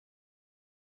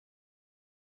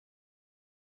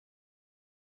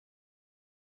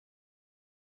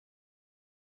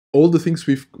all the things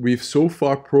we've so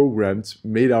far programmed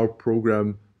made our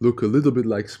program look a little bit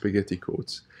like spaghetti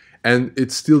codes. And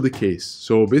it's still the case.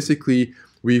 So basically,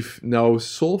 we've now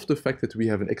solved the fact that we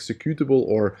have an executable,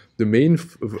 or the main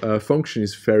function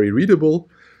is very readable.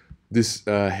 This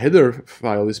header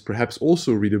file is perhaps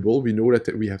also readable. We know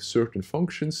that we have certain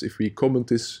functions. If we comment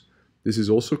this, this is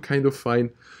also kind of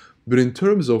fine. But in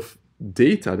terms of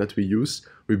data that we use,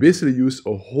 we basically use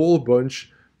a whole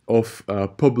bunch of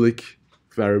public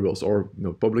variables, or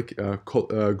no, public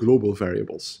global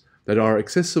variables that are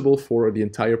accessible for the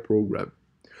entire program.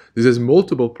 This has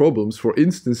multiple problems. For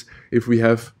instance, if we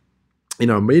have in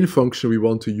our main function, we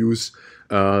want to use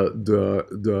the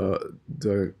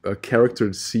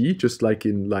character C, just like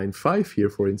in line 5 here,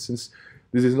 for instance.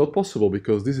 This is not possible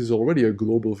because this is already a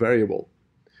global variable.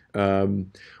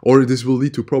 Or this will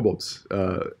lead to problems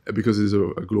because it is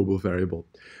a global variable.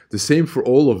 The same for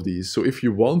all of these. So if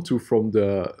you want to, from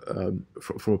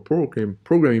a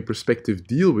programming perspective,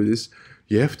 deal with this,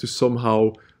 you have to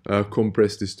somehow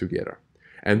compress this together.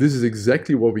 And this is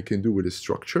exactly what we can do with a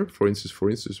structure. For instance,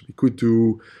 we could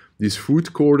do these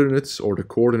food coordinates or the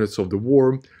coordinates of the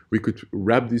worm. We could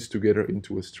wrap these together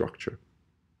into a structure.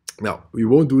 Now, we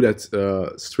won't do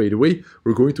that straight away.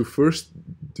 We're going to first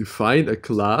define a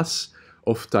class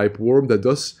of type worm that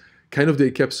does kind of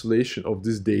the encapsulation of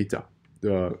this data,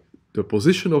 the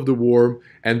position of the worm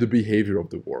and the behavior of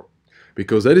the worm.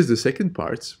 Because that is the second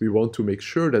part. We want to make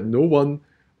sure that no one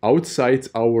outside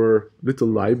our little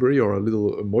library or a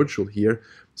little module here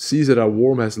sees that our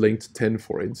worm has length 10,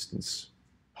 for instance,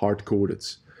 hard-coded.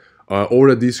 Or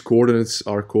that these coordinates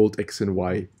are called x and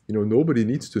y. You know, nobody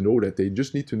needs to know that. They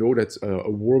just need to know that a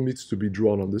worm needs to be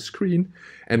drawn on the screen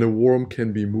and a worm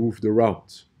can be moved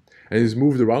around. And this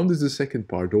moved around is the second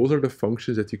part. Those are the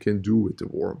functions that you can do with the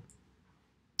worm.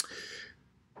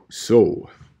 So,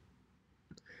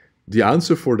 the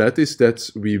answer for that is that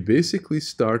we basically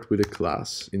start with a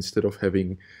class instead of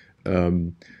having a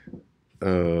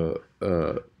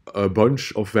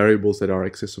bunch of variables that are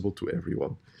accessible to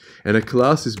everyone. And a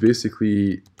class is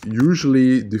basically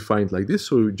usually defined like this.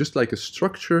 So just like a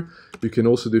structure, you can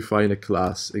also define a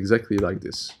class exactly like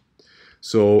this.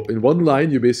 So in one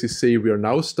line, you basically say we are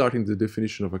now starting the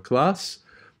definition of a class.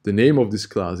 The name of this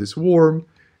class is worm.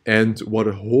 And what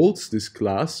holds this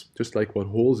class, just like what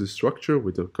holds this structure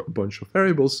with a bunch of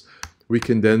variables, we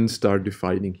can then start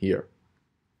defining here.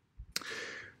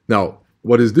 Now,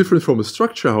 what is different from a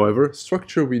structure, however,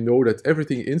 structure, we know that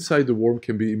everything inside the worm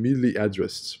can be immediately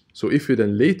addressed. So if we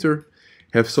then later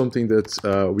have something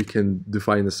that we can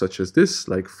define as such as this,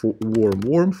 like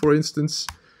worm, for instance,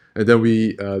 and then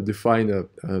we define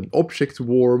an object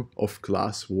worm of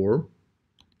class worm,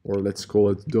 or let's call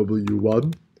it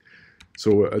W1.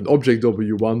 So an object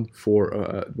W1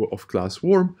 of class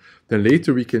worm, then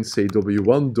later we can say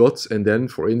W1 dot, and then,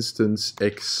 for instance,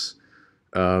 X,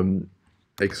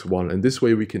 X1. And this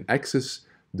way we can access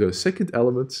the second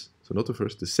element, so not the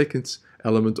first, the second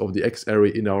element of the X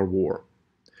array in our worm.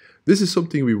 This is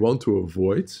something we want to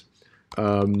avoid.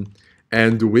 And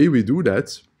the way we do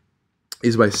that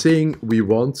is by saying we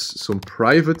want some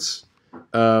private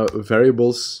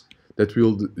variables that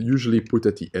we'll usually put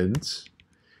at the end.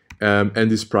 And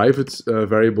these private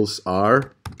variables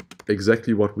are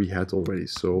exactly what we had already.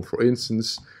 So for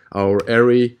instance, our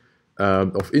array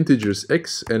of integers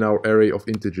x and our array of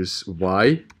integers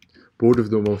y, both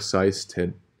of them of size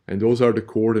 10. And those are the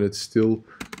coordinates still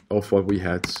of what we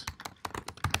had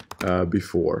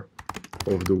before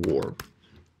of the worm.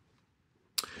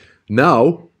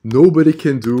 Now, nobody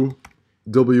can do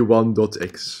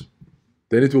w1.x.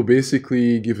 Then it will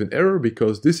basically give an error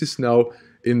because this is now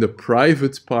in the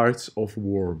private parts of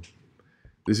worm.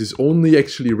 This is only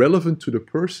actually relevant to the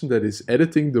person that is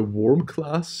editing the worm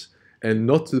class and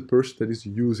not to the person that is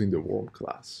using the worm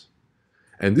class.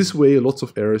 And this way, lots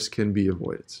of errors can be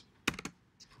avoided.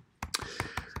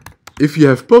 If you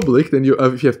have public, then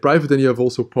if you have private, then you have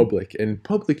also public. And in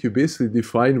public, you basically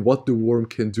define what the worm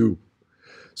can do.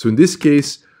 So in this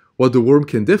case, what the worm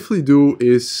can definitely do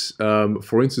is,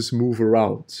 for instance, move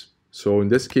around. So in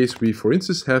this case, we, for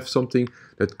instance, have something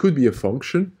that could be a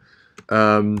function.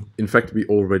 In fact, we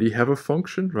already have a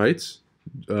function, right?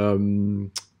 Oh,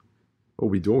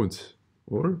 we don't.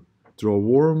 Or draw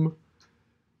worm.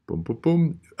 Boom, boom,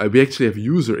 boom. We actually have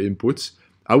user inputs.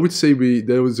 I would say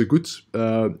there was a good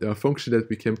function that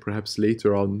we can perhaps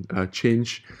later on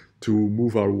change to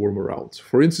move our worm around.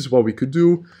 For instance, what we could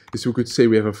do is we could say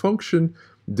we have a function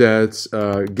that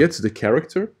gets the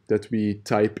character that we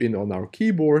type in on our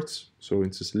keyboard. So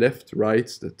instance left, right,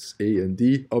 that's A and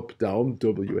D, up, down,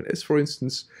 W and S, for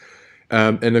instance.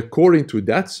 And according to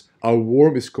that, our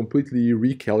worm is completely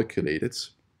recalculated.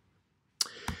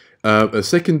 A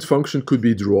second function could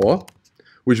be draw,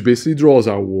 which basically draws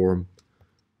our worm.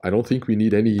 I don't think we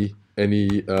need any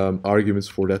arguments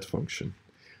for that function.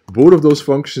 Both of those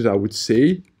functions, I would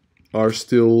say, are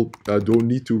still don't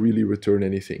need to really return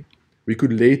anything. We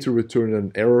could later return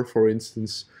an error, for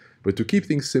instance, but to keep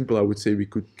things simple, I would say we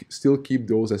could still keep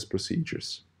those as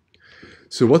procedures.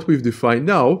 So what we've defined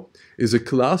now is a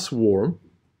class worm,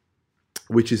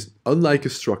 which is unlike a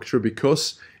structure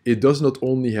because it does not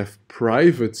only have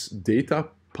private data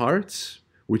parts,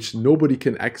 which nobody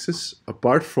can access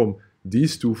apart from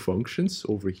these two functions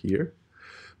over here,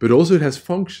 but also it has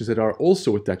functions that are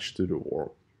also attached to the worm.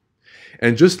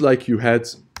 And just like you had,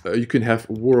 you can have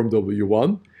worm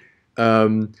w1,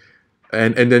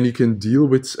 and then you can deal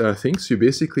with things. You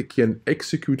basically can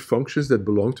execute functions that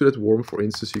belong to that worm. For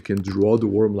instance, you can draw the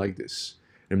worm like this.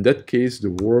 In that case, the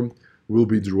worm will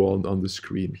be drawn on the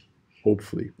screen,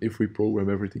 hopefully, if we program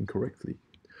everything correctly.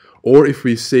 Or if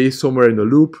we say somewhere in the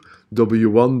loop,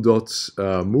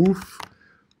 w1.move,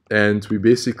 and we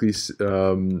basically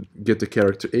get the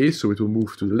character A, so it will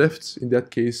move to the left in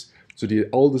that case. So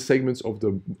all the segments of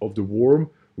the worm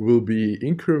will be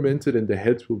incremented and the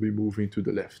head will be moving to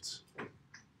the left.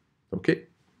 Okay?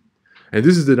 And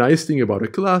this is the nice thing about a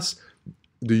class.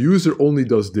 The user only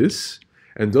does this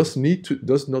and does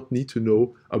not need to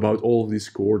know about all of these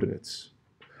coordinates.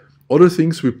 Other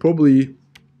things we probably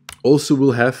also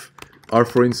will have are,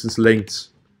 for instance, lengths.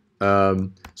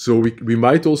 So we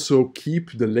might also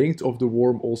keep the length of the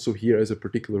worm also here as a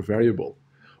particular variable.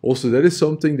 Also, that is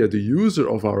something that the user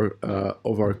of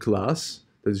our class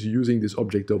that is using this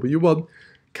object w1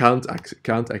 can't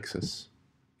access.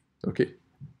 Okay.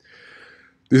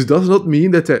 This does not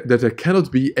mean that there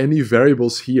cannot be any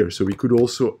variables here. So we could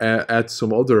also add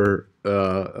some other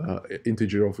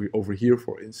integer over here,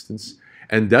 for instance,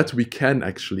 and that we can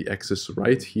actually access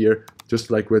right here, just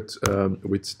like with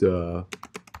the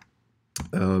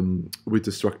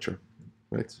structure,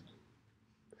 right?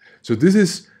 So this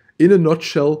is, in a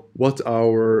nutshell, what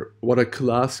a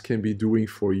class can be doing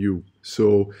for you.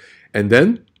 So, and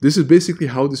then this is basically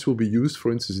how this will be used,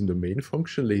 for instance, in the main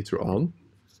function later on.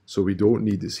 So we don't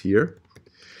need this here.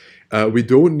 We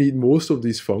don't need most of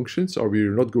these functions, or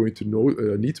we're not going to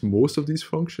need most of these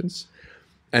functions.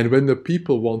 And when the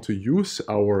people want to use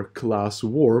our class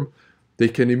worm, they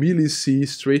can immediately see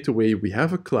straight away we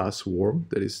have a class worm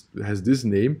that has this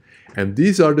name, and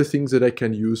these are the things that I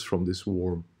can use from this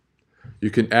worm. You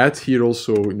can add here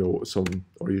also,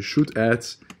 you should add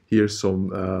here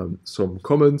some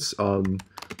comments on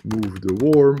move the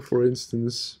worm, for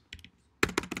instance,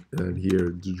 and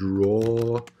here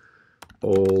draw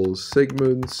all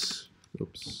segments.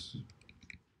 Oops,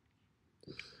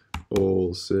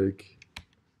 all segments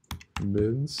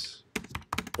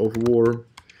of worm.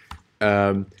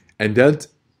 And that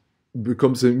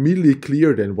becomes immediately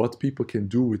clear then what people can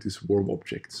do with this worm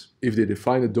object. If they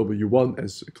define a w1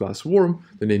 as a class worm,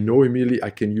 then they know immediately I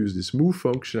can use this move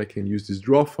function, I can use this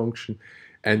draw function,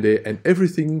 and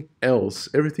everything else,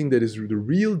 everything that is the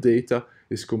real data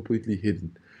is completely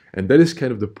hidden. And that is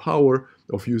kind of the power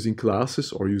of using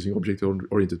classes or using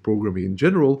object-oriented programming in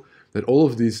general, that all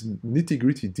of these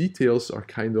nitty-gritty details are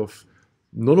kind of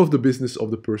none of the business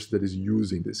of the person that is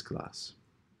using this class.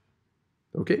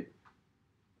 Okay?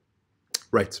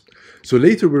 Right. So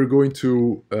later we're going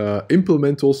to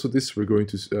implement also this. We're going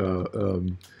to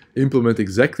implement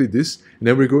exactly this. And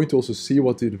then we're going to also see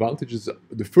what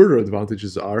the further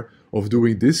advantages are of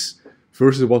doing this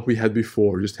versus what we had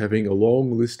before, just having a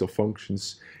long list of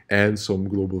functions and some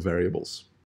global variables.